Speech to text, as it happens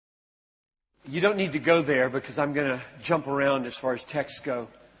You don't need to go there because I'm going to jump around as far as texts go.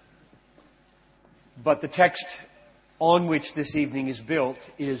 But the text on which this evening is built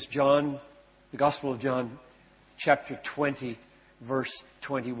is John, the Gospel of John, chapter 20, verse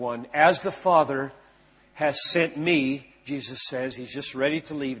 21. As the Father has sent me, Jesus says, He's just ready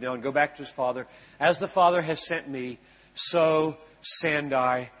to leave now and go back to His Father. As the Father has sent me, so send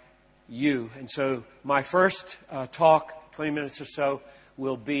I you. And so my first talk, 20 minutes or so,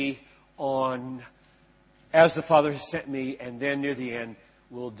 will be on as the Father has sent me, and then near the end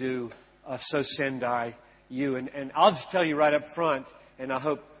we'll do so send I you. And I'll just tell you right up front, and I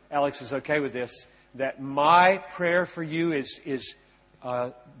hope Alex is okay with this, that my prayer for you is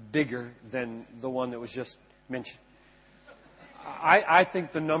bigger than the one that was just mentioned. I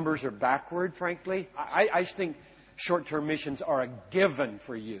think the numbers are backward, frankly. I just think short-term missions are a given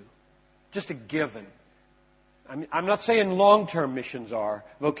for you. Just a given. I'm not saying long-term missions are,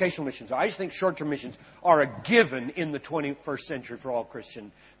 vocational missions are. I just think short-term missions are a given in the 21st century for all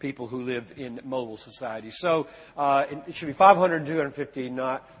Christian people who live in mobile society. So it should be 500, 250,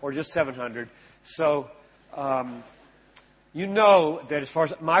 not, or just 700. So you know that as far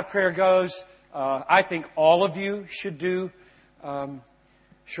as my prayer goes, I think all of you should do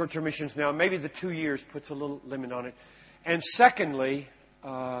short-term missions now. Maybe the 2 years puts a little limit on it. And secondly,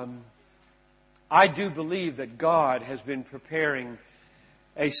 I do believe that God has been preparing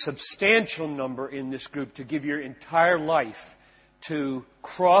a substantial number in this group to give your entire life to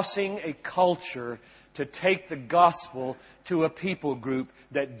crossing a culture to take the gospel to a people group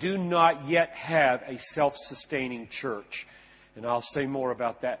that do not yet have a self-sustaining church. And I'll say more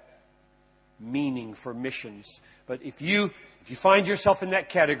about that meaning for missions. But if you find yourself in that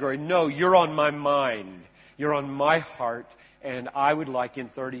category, no, you're on my mind. You're on my heart. And I would like in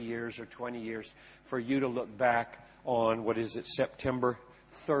 30 years or 20 years for you to look back on, September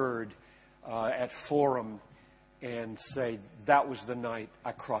 3rd at Forum and say, that was the night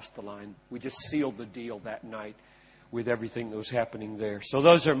I crossed the line. We just sealed the deal that night with everything that was happening there. So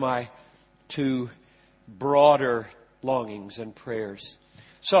those are my two broader longings and prayers.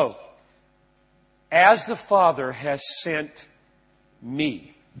 So, as the Father has sent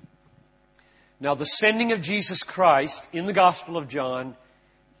me. Now, the sending of Jesus Christ in the Gospel of John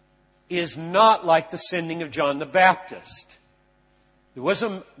is not like the sending of John the Baptist. There was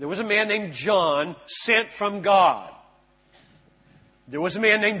a man named John sent from God. There was a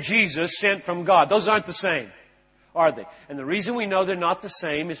man named Jesus sent from God. Those aren't the same, are they? And the reason we know they're not the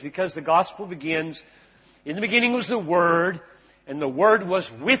same is because the Gospel begins, in the beginning was the Word, and the Word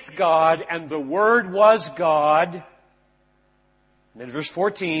was with God, and the Word was God. And then verse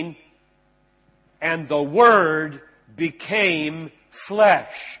 14, and the Word became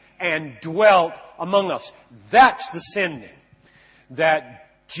flesh and dwelt among us. That's the sending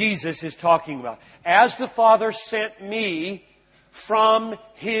that Jesus is talking about. As the Father sent me from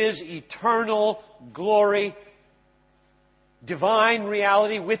His eternal glory, divine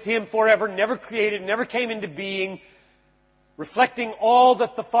reality with Him forever, never created, never came into being, reflecting all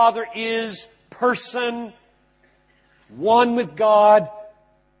that the Father is, person, one with God,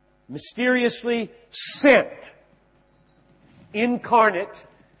 mysteriously sent, incarnate,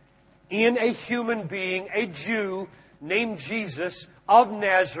 in a human being, a Jew named Jesus of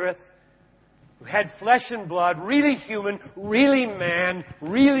Nazareth, who had flesh and blood, really human, really man,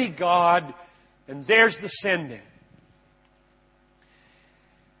 really God. And there's the sending.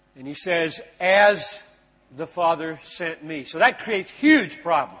 And He says, as the Father sent me. So that creates huge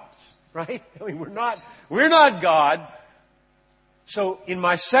problems, right? I mean, we're not God. So in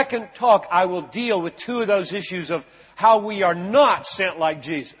my second talk, I will deal with two of those issues of how we are not sent like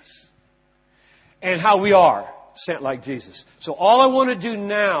Jesus and how we are sent like Jesus. So all I want to do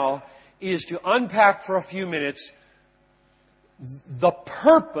now is to unpack for a few minutes the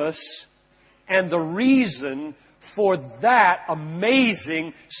purpose and the reason for that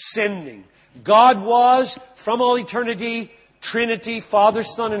amazing sending. God was, from all eternity, Trinity, Father,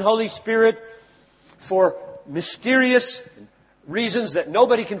 Son, and Holy Spirit, for mysterious reasons that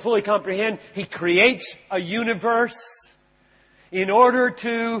nobody can fully comprehend. He creates a universe in order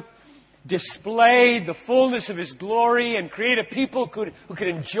to display the fullness of His glory and create a people who could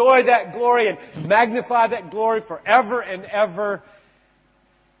enjoy that glory and magnify that glory forever and ever.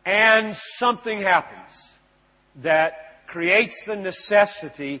 And something happens that creates the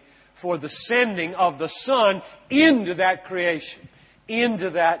necessity for the sending of the Son into that creation,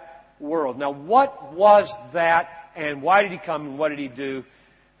 into that world. Now, what was that, and why did He come, and what did He do?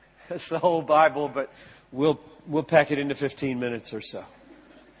 That's the whole Bible, but we'll pack it into 15 minutes or so.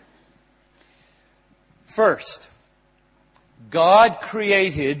 First, God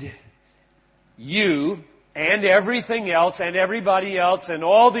created you and everything else and everybody else and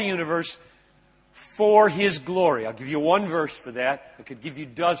all the universe for His glory. I'll give you one verse for that. I could give you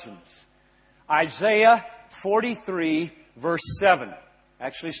dozens. Isaiah 43, verse 7.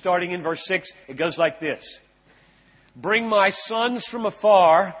 Actually, starting in verse 6, it goes like this. Bring my sons from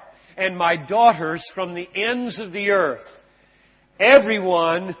afar and my daughters from the ends of the earth,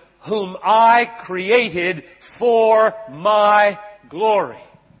 everyone whom I created for my glory.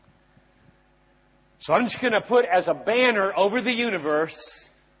 So I'm just going to put as a banner over the universe,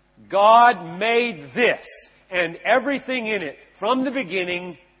 God made this and everything in it from the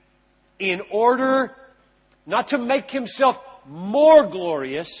beginning in order not to make Himself more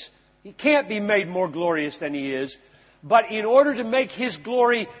glorious. He can't be made more glorious than He is. But in order to make His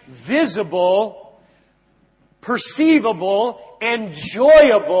glory visible, perceivable,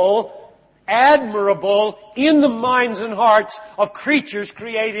 enjoyable, admirable in the minds and hearts of creatures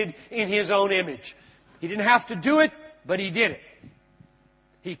created in His own image. He didn't have to do it, but He did it.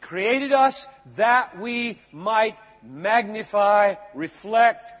 He created us that we might magnify,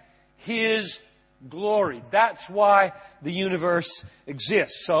 reflect His glory. That's why the universe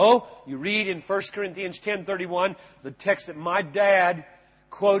exists. So, you read in 1 Corinthians 10:31, the text that my dad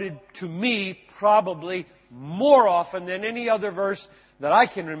quoted to me probably more often than any other verse that I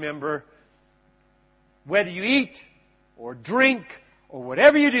can remember. Whether you eat or drink or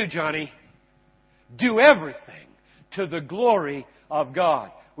whatever you do, Johnny, do everything to the glory of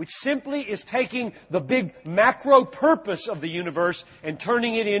God. Which simply is taking the big macro purpose of the universe and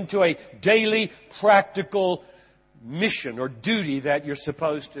turning it into a daily practical mission or duty that you're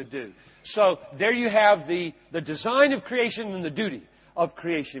supposed to do. So there you have the design of creation and the duty of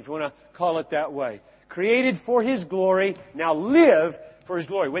creation, if you want to call it that way. Created for His glory, now live for His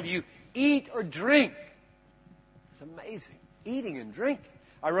glory. Whether you eat or drink. It's amazing. Eating and drinking.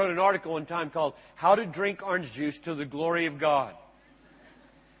 I wrote an article one time called How to Drink Orange Juice to the Glory of God.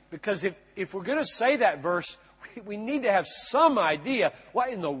 Because if we're going to say that verse, we need to have some idea what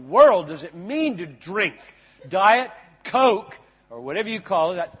in the world does it mean to drink. Diet Coke, or whatever you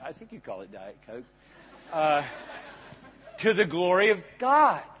call it, I think you call it Diet Coke, to the glory of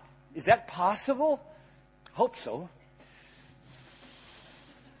God. Is that possible? Hope so.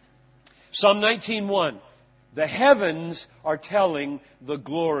 Psalm 19:1. The heavens are telling the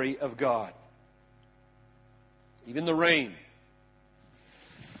glory of God. Even the rain.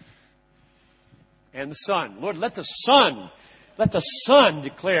 And the sun. Lord, let the sun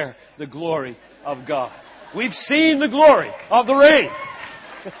declare the glory of God. We've seen the glory of the rain.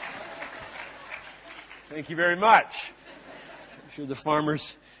 Thank you very much. I'm sure the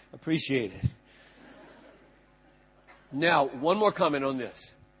farmers appreciate it. Now, one more comment on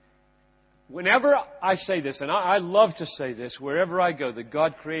this. Whenever I say this, and I love to say this, wherever I go, that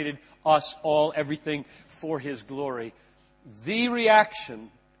God created us all, everything for His glory, the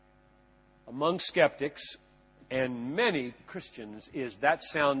reaction among skeptics and many Christians is that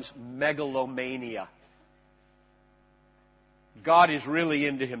sounds megalomania. God is really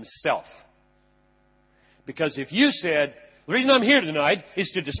into Himself. Because if you said, the reason I'm here tonight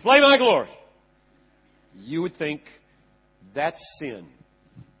is to display my glory, you would think that's sin.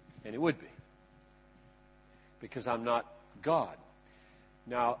 And it would be. Because I'm not God.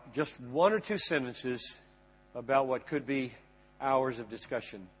 Now, just one or two sentences about what could be hours of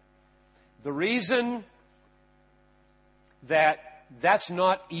discussion. The reason that that's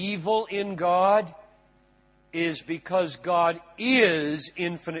not evil in God is because God is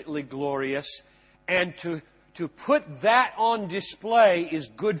infinitely glorious, and to put that on display is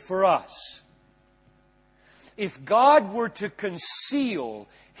good for us. If God were to conceal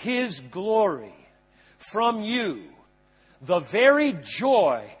His glory from you, the very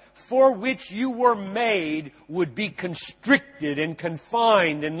joy for which you were made would be constricted and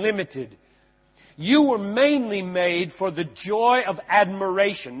confined and limited. You were mainly made for the joy of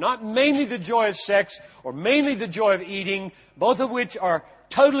admiration, not mainly the joy of sex or mainly the joy of eating, both of which are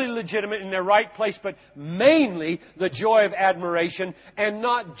totally legitimate in their right place, but mainly the joy of admiration, and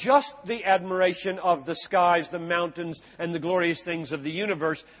not just the admiration of the skies, the mountains, and the glorious things of the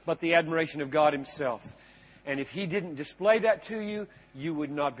universe, but the admiration of God Himself. And if He didn't display that to you, you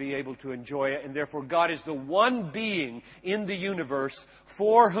would not be able to enjoy it. And therefore, God is the one being in the universe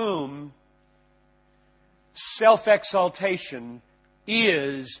for whom self-exaltation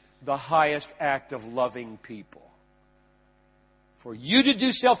is the highest act of loving people. For you to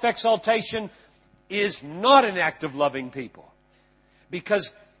do self-exaltation is not an act of loving people.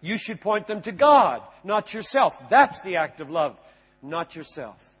 Because you should point them to God, not yourself. That's the act of love, not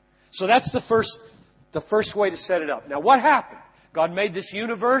yourself. So that's the first way to set it up. Now, what happened? God made this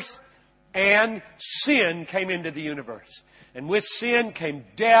universe. And sin came into the universe. And with sin came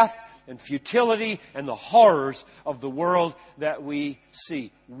death and futility and the horrors of the world that we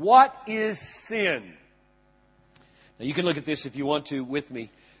see. What is sin? Now you can look at this if you want to with me.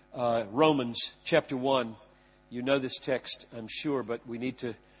 Romans chapter 1. You know this text, I'm sure, but we need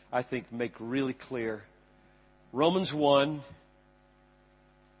to, I think, make really clear. Romans 1.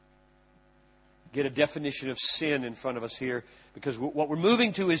 Get a definition of sin in front of us here, because what we're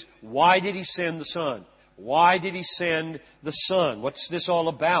moving to is, why did He send the Son? Why did He send the Son? What's this all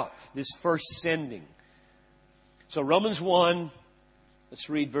about, this first sending? So Romans 1, let's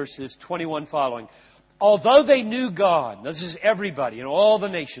read verses 21 following. Although they knew God, now this is everybody in all the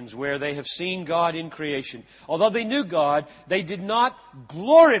nations where they have seen God in creation. Although they knew God, they did not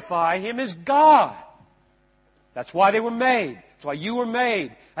glorify Him as God. That's why they were made. That's why you were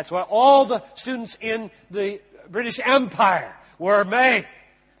made. That's why all the students in the British Empire were made.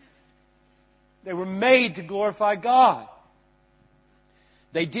 They were made to glorify God.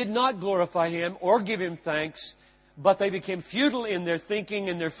 They did not glorify Him or give Him thanks, but they became futile in their thinking,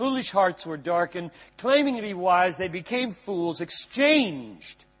 and their foolish hearts were darkened. Claiming to be wise, they became fools,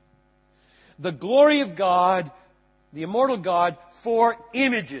 exchanged the glory of God, the immortal God, for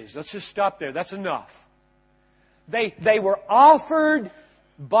images. Let's just stop there. That's enough. They were offered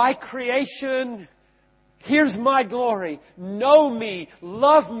by creation, here's my glory, know me,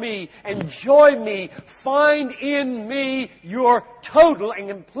 love me, enjoy me, find in me your total and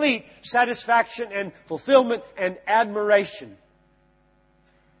complete satisfaction and fulfillment and admiration.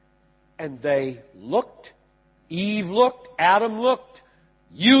 And they looked, Eve looked, Adam looked,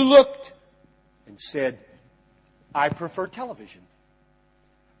 you looked, and said, I prefer television.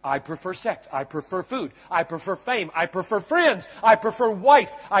 I prefer sex. I prefer food. I prefer fame. I prefer friends. I prefer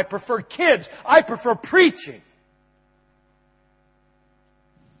wife. I prefer kids. I prefer preaching.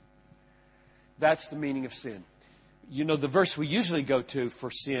 That's the meaning of sin. You know, the verse we usually go to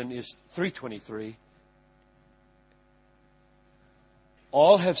for sin is 3:23.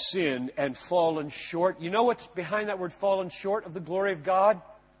 All have sinned and fallen short. You know what's behind that word, fallen short of the glory of God?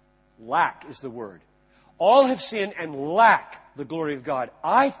 Lack is the word. All have sinned and lack the glory of God.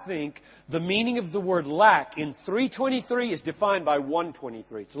 I think the meaning of the word lack in 3:23 is defined by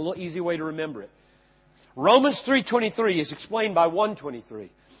 1:23. It's a little easy way to remember it. Romans 3:23 is explained by 1:23.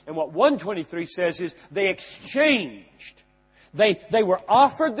 And what 1:23 says is they exchanged. They were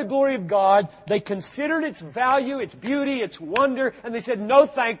offered the glory of God. They considered its value, its beauty, its wonder, and they said, no,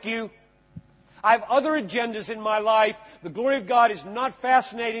 thank you. I have other agendas in my life. The glory of God is not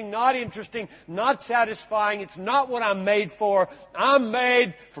fascinating, not interesting, not satisfying. It's not what I'm made for. I'm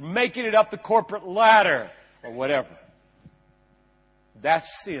made for making it up the corporate ladder or whatever.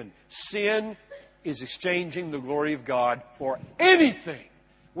 That's sin. Sin is exchanging the glory of God for anything,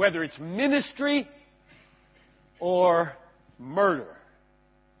 whether it's ministry or murder.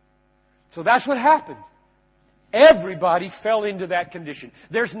 So that's what happened. Everybody fell into that condition.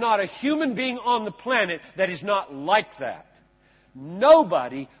 There's not a human being on the planet that is not like that.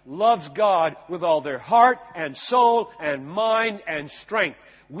 Nobody loves God with all their heart and soul and mind and strength.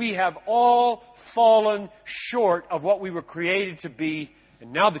 We have all fallen short of what we were created to be.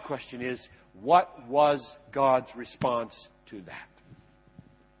 And now the question is, what was God's response to that?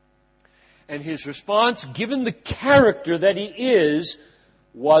 And His response, given the character that He is,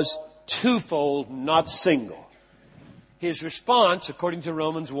 was twofold, not single. His response, according to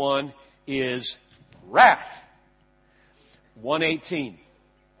Romans 1, is wrath. 1:18.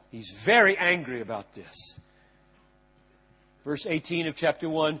 He's very angry about this. Verse 18 of chapter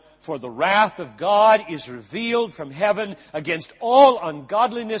 1, for the wrath of God is revealed from heaven against all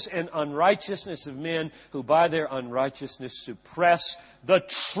ungodliness and unrighteousness of men who by their unrighteousness suppress the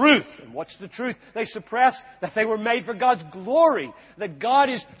truth. And what's the truth they suppress? That they were made for God's glory. That God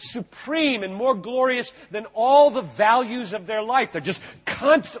is supreme and more glorious than all the values of their life. They're just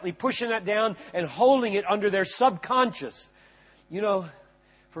constantly pushing that down and holding it under their subconscious. You know,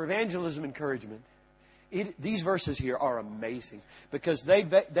 for evangelism encouragement, these verses here are amazing because they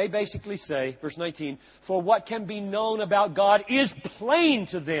basically say, verse 19, for what can be known about God is plain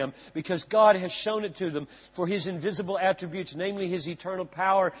to them because God has shown it to them. For His invisible attributes, namely His eternal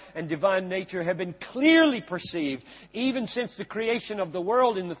power and divine nature, have been clearly perceived even since the creation of the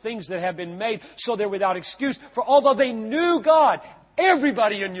world in the things that have been made. So they're without excuse. For although they knew God,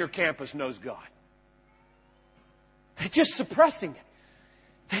 everybody in your campus knows God. They're just suppressing it.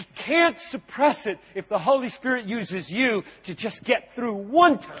 They can't suppress it if the Holy Spirit uses you to just get through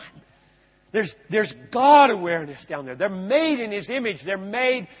one time. There's God awareness down there. They're made in His image. They're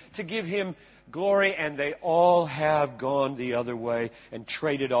made to give Him glory, and they all have gone the other way and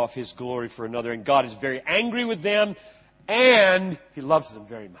traded off His glory for another. And God is very angry with them, and He loves them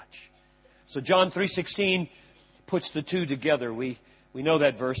very much. So John 3:16 puts the two together. We know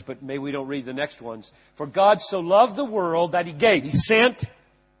that verse, but maybe we don't read the next ones. For God so loved the world that He gave. He sent.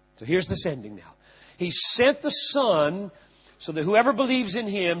 So here's the sending now. He sent the Son so that whoever believes in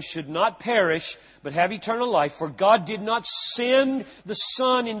Him should not perish, but have eternal life. For God did not send the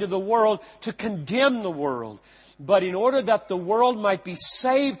Son into the world to condemn the world, but in order that the world might be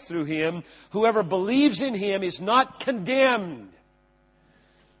saved through Him. Whoever believes in Him is not condemned.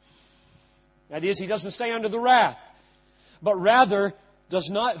 That is, he doesn't stay under the wrath, but rather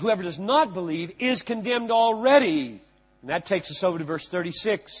whoever does not believe is condemned already. And that takes us over to verse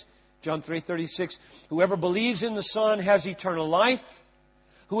 36. John 3:36. Whoever believes in the Son has eternal life.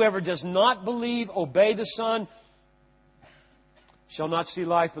 Whoever does not believe, obey the Son, shall not see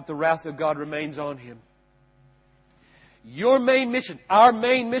life, but the wrath of God remains on him. Your main mission, our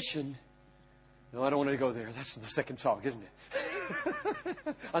main mission. No, I don't want to go there. That's the second song, isn't it?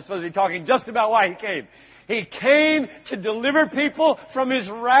 I'm supposed to be talking just about why He came. He came to deliver people from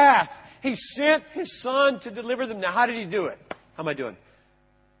His wrath. He sent His Son to deliver them. Now, how did He do it? How am I doing?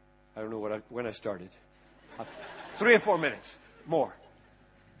 I don't know when I started. 3 or 4 minutes more.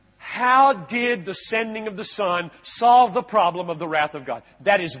 How did the sending of the Son solve the problem of the wrath of God?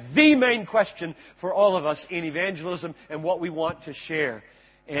 That is the main question for all of us in evangelism and what we want to share.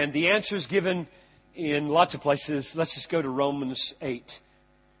 And the answer is given in lots of places. Let's just go to Romans 8.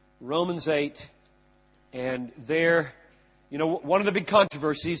 Romans 8. And there, one of the big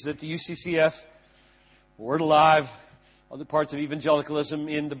controversies that the UCCF, Word Alive, other parts of evangelicalism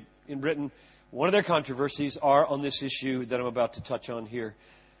in Britain, one of their controversies are on this issue that I'm about to touch on here.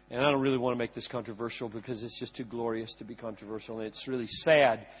 And I don't really want to make this controversial because it's just too glorious to be controversial. And it's really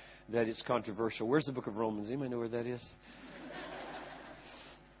sad that it's controversial. Where's the book of Romans? Anybody know where that is?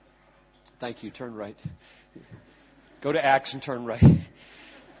 Thank you. Turn right. Go to Acts and turn right.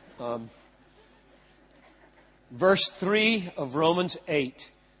 Verse 3 of Romans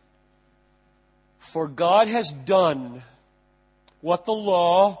 8. For God has done what the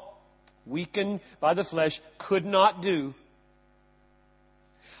law, weakened by the flesh, could not do,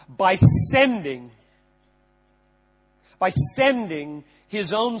 by sending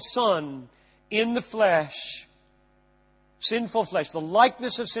His own Son in the flesh, sinful flesh, the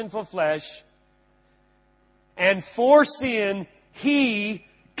likeness of sinful flesh, and for sin, He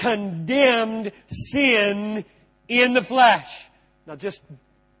condemned sin in the flesh. Now just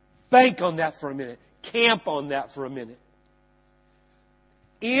bank on that for a minute. Camp on that for a minute.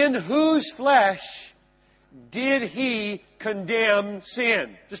 In whose flesh did He condemn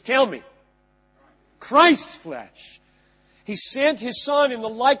sin? Just tell me. Christ's flesh. He sent His Son in the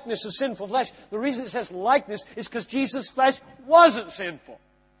likeness of sinful flesh. The reason it says likeness is because Jesus' flesh wasn't sinful.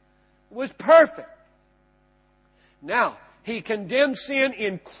 It was perfect. Now, He condemned sin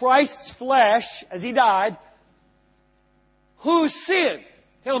in Christ's flesh as He died. Whose sin?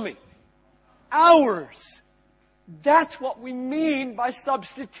 Tell me. Ours. That's what we mean by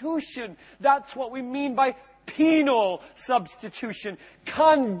substitution. That's what we mean by penal substitution.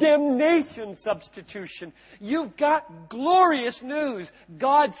 Condemnation substitution. You've got glorious news.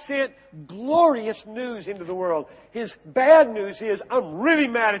 God sent glorious news into the world. His bad news is, I'm really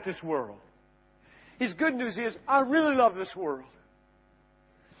mad at this world. His good news is, I really love this world.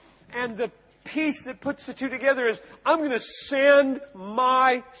 And the piece that puts the two together is, I'm going to send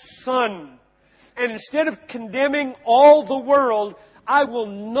my Son. And instead of condemning all the world, I will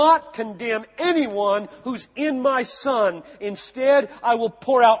not condemn anyone who's in my Son. Instead, I will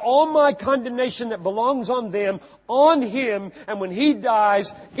pour out all my condemnation that belongs on them, on Him. And when He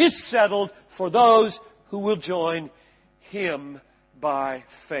dies, it's settled for those who will join Him by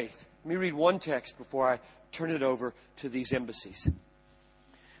faith. Let me read one text before I turn it over to these embassies.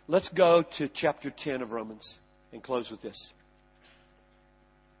 Let's go to chapter 10 of Romans and close with this.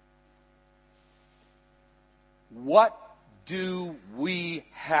 What do we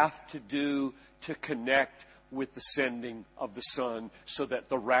have to do to connect with the sending of the Son so that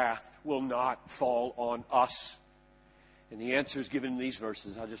the wrath will not fall on us? And the answer is given in these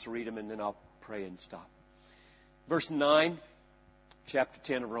verses. I'll just read them and then I'll pray and stop. Verse 9, chapter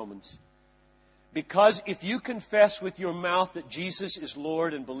 10 of Romans. Because if you confess with your mouth that Jesus is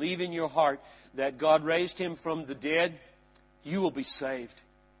Lord and believe in your heart that God raised Him from the dead, you will be saved.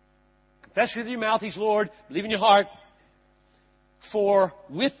 Confess with your mouth He's Lord, believe in your heart. For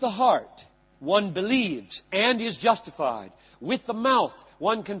with the heart one believes and is justified. With the mouth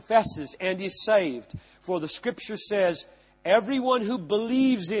one confesses and is saved. For the Scripture says, Everyone who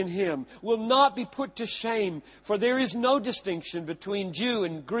believes in Him will not be put to shame, for there is no distinction between Jew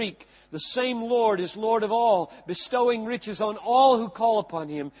and Greek. The same Lord is Lord of all, bestowing riches on all who call upon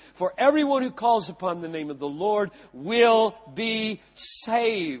Him. For everyone who calls upon the name of the Lord will be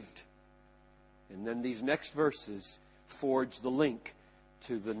saved. And then these next verses forge the link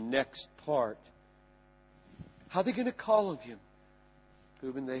to the next part. How are they going to call on Him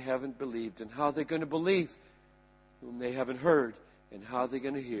whom they haven't believed? And how are they going to believe whom they haven't heard? And how are they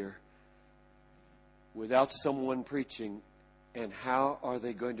going to hear without someone preaching? And how are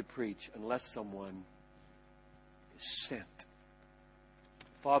they going to preach unless someone is sent?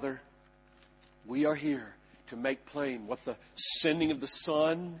 Father, we are here to make plain what the sending of the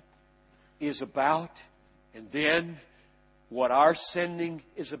Son is about, and then what our sending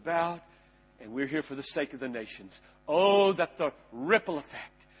is about. And we're here for the sake of the nations. Oh, that the ripple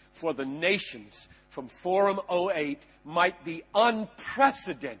effect for the nations from Forum 08 might be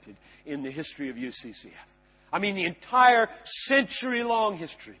unprecedented in the history of UCCF. I mean, the entire century-long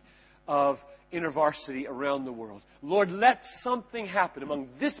history of InterVarsity around the world. Lord, let something happen among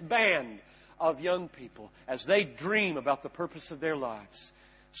this band of young people as they dream about the purpose of their lives,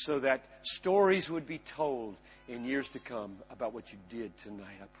 so that stories would be told in years to come about what you did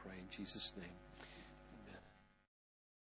tonight, I pray in Jesus' name.